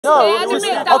No,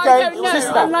 okay,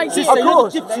 sister, of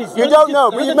course, you don't know,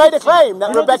 but you made a claim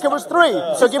that Rebecca was 3,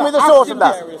 so give me the source of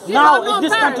that. Now, in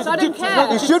this country,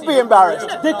 you should be embarrassed,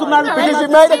 they could marry because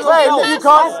you've made a claim that you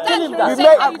can't, you've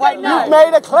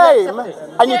made a claim,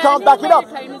 and you can't back it up.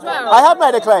 I have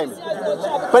made a claim,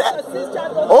 but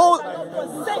all...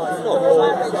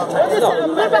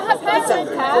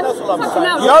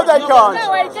 No, they can't.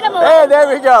 There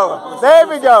we go. There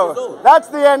we go. That's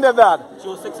the end of that.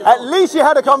 At least you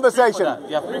had a conversation.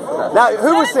 Now,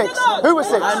 who was 6? Who was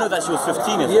 6? I know that she was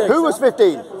 15. Who was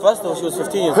 15? First of all, she was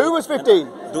 15 years old. Who was 15?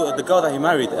 The girl that he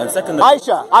married. And second...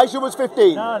 Aisha. Aisha was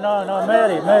 15. No,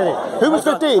 Mary. Who was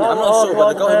 15? I'm not sure,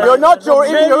 but the girl... You're not sure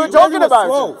even who you're talking about.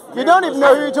 You don't even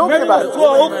know who you're talking about.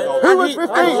 Who was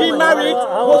 15? She married...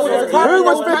 Who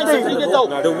was 15?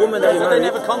 The woman that he married...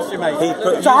 never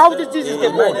consummated. So how did Jesus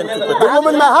get born? The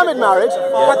woman Muhammad married,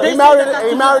 he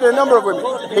married a number of women.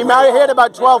 He had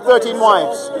about 12, 13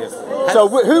 wives. So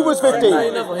who was 15?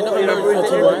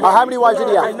 How many wives did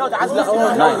he have? 9.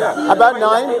 About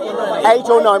 9? 8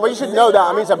 or 9? Well, you should know that.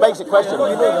 I mean, it's a basic question.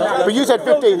 But you said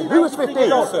 15. Who was 15?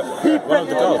 One of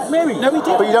the girls.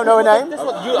 But you don't know her name?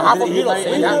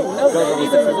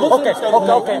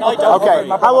 Okay.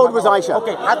 How old was Aisha?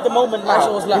 Okay, at the moment now,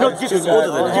 She was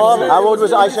older than him. How old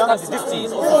was Aisha?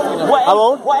 How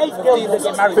old? What age girl did they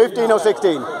get married? 15 or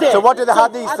 16. So what did the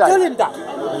hadith say? Tell him that.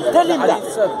 Tell him that.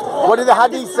 What did the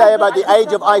hadith say about the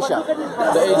age of Aisha?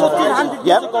 1400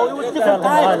 years ago, it was different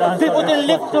time. People didn't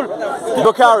live till...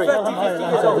 Bukhari.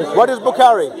 What is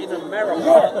Bukhari?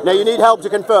 Now you need help to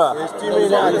confer.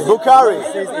 Bukhari.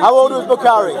 How old was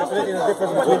Bukhari?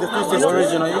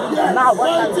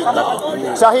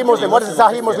 Sahih Muslim. What does the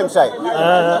Sahih Muslim say?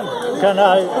 Can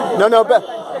I... No.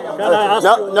 Can I ask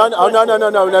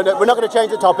No. We're not going to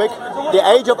change the topic. The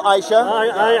age of Aisha.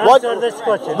 I answer this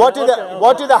question. What did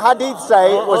the hadith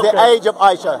say was the age of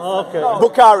Aisha? Okay.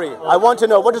 Bukhari. I want to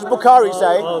know, what does Bukhari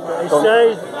say? It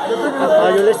says,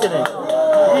 are you listening?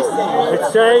 It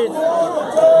says,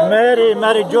 Mary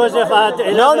married Joseph at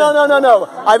 11. No.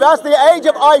 I've asked the age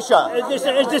of Aisha.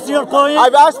 Is this your point?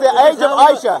 I've asked the age of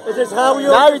Aisha. Is this how you...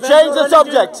 Now you change the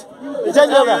subject. Okay.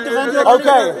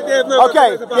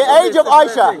 The age of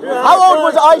Aisha. How old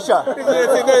was Aisha?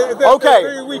 Okay.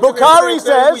 Bukhari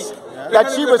says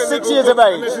that she was 6 years of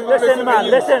age. Listen, man,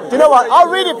 listen. Do you know what? I'll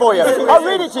read it for you. I'll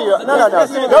read it to you. No.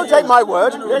 Don't take my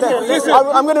word.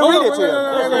 I'm going to read it to you.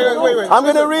 I'm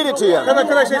going to read it to you. Can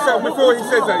I say something before he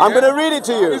says that? I'm going to read it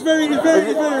to you. It's very...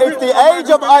 It's the age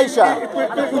of Aisha.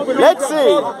 Let's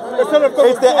see.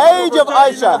 It's the age of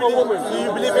Aisha.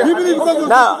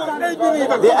 Now,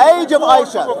 the age of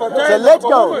Aisha. So let's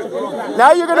go.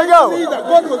 Now you're going to go.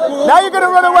 Now you're going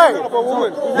to run away.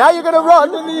 Now you're going to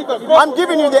run. I'm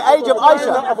giving you the age of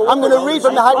Aisha. I'm going to read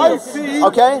from the hadith.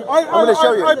 Okay? I'm going to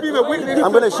show you.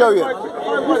 I'm going to show you.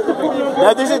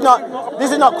 Now this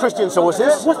is not Christian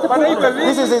sources.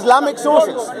 This is Islamic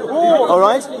sources. All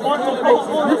right?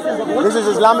 This is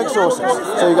Islamic sources.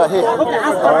 So you got here.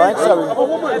 All right?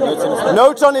 So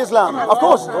notes on Islam. Of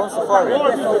course.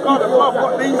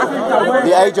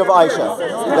 The age of Aisha.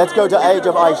 Let's go to age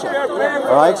of Aisha.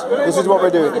 All right? This is what we're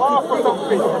doing.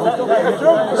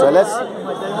 So let's...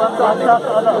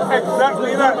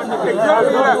 Exactly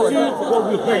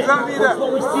that.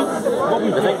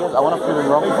 I want to prove him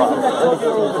wrong.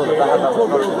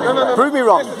 Prove me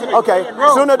wrong. Okay.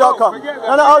 Sunnah.com.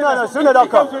 No.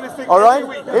 Sunnah.com. All right?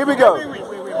 Here we go.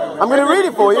 I'm going to read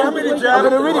it for you. I'm going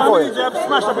to read it for you.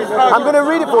 I'm going to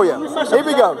read it for you.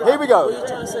 Here we go.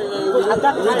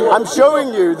 I'm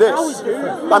showing you this.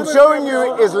 I'm showing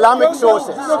you Islamic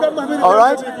sources. All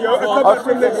right?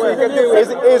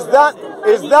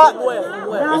 Is that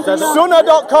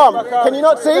Sunnah.com? Can you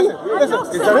not see?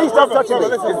 Please stop touching me.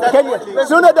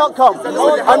 Sunnah.com.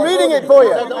 I'm reading it for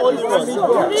you.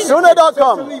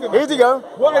 Sunnah.com. Here you go.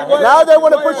 Now they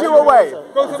want to push you away.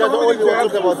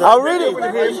 I'll read it.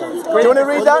 Do you want to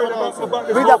read that?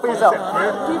 Read that for yourself.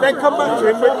 Then come back to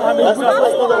him.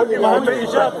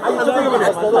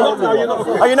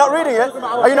 Are you not reading it?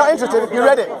 Are you not interested? You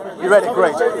read it? You read it,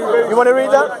 great. You want to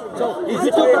read that? You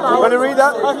want to read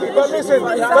that?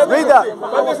 Read that.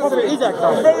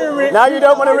 Now you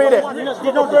don't want to read it.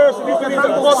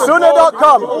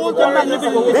 Sunnah.com.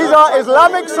 These are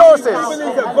Islamic sources.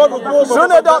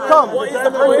 Sunnah.com.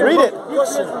 Read it.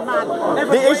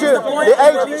 The issue, the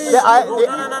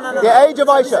age of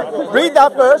Aisha. Read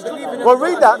that first. Well,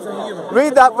 read that.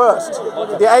 Read that first.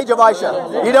 The age of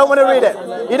Aisha. You don't want to read it.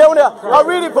 You don't want to. I'll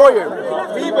read it for you.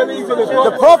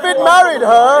 The Prophet married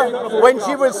her when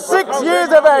she was 6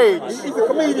 years of age. He's a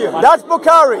comedian. That's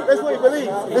Bukhari. That's what he believes.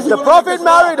 The Prophet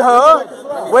married her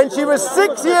when she was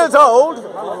 6 years old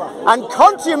and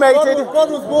consummated,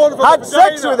 had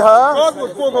sex with her,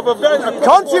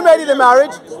 consummated the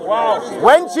marriage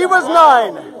when she was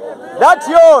 9. That's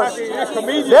yours.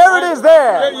 There it is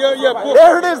there.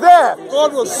 There it is there.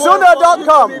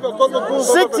 Sunnah.com.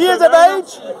 6 years of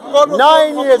age,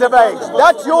 9 years of age.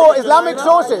 That's your Islamic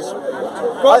sources.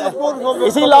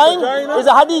 Is he lying? Is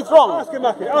the hadith wrong? Is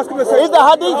the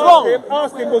hadith wrong?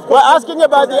 We're asking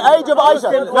about the age of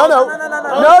Aisha. No.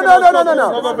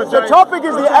 The topic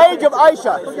is the age of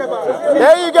Aisha.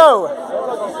 There you go.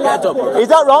 Is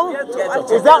that wrong?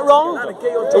 Is that wrong?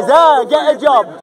 Is that get a job?